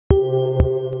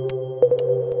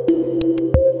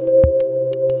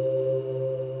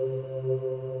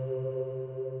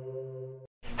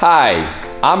Hi,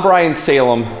 I'm Brian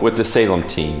Salem with the Salem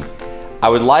team. I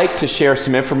would like to share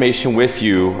some information with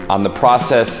you on the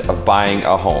process of buying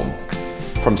a home.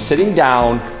 From sitting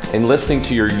down and listening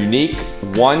to your unique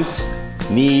wants,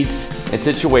 needs, and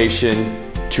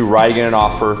situation to writing an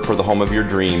offer for the home of your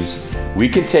dreams, we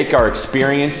can take our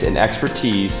experience and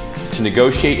expertise to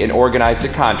negotiate and organize the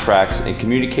contracts and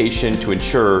communication to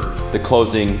ensure the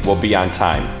closing will be on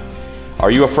time.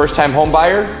 Are you a first-time home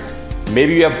buyer?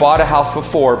 Maybe you have bought a house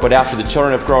before, but after the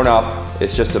children have grown up,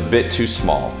 it's just a bit too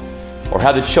small. Or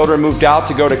have the children moved out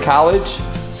to go to college,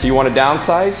 so you want to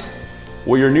downsize?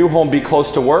 Will your new home be close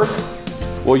to work?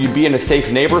 Will you be in a safe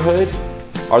neighborhood?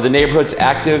 Are the neighborhoods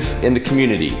active in the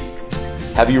community?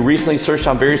 Have you recently searched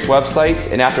on various websites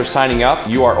and after signing up,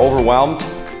 you are overwhelmed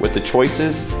with the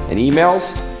choices and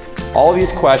emails? All of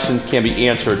these questions can be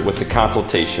answered with the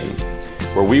consultation,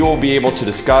 where we will be able to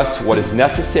discuss what is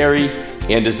necessary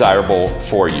and desirable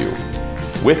for you.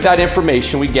 With that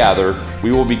information we gather,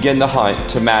 we will begin the hunt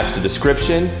to match the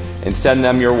description and send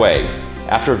them your way.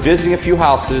 After visiting a few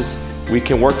houses, we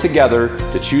can work together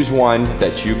to choose one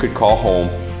that you could call home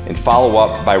and follow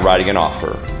up by writing an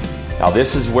offer. Now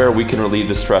this is where we can relieve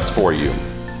the stress for you.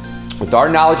 With our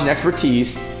knowledge and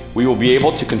expertise, we will be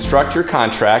able to construct your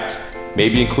contract,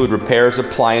 maybe include repairs,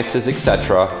 appliances,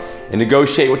 etc., and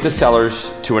negotiate with the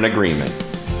sellers to an agreement.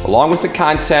 Along with the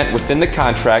content within the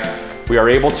contract, we are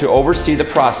able to oversee the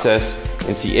process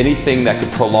and see anything that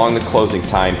could prolong the closing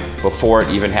time before it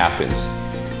even happens.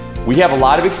 We have a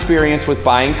lot of experience with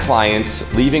buying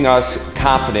clients, leaving us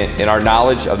confident in our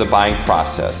knowledge of the buying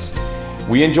process.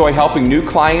 We enjoy helping new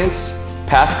clients,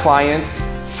 past clients,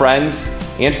 friends,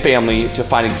 and family to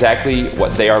find exactly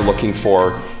what they are looking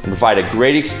for and provide a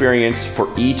great experience for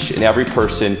each and every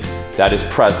person that is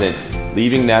present,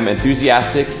 leaving them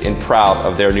enthusiastic and proud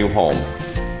of their new home.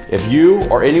 If you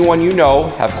or anyone you know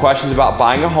have questions about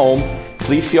buying a home,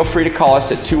 please feel free to call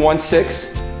us at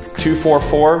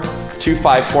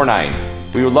 216-244-2549.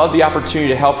 We would love the opportunity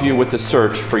to help you with the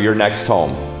search for your next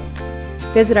home.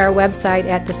 Visit our website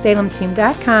at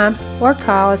thesalemteam.com or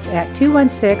call us at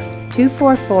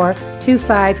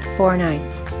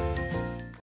 216-244-2549.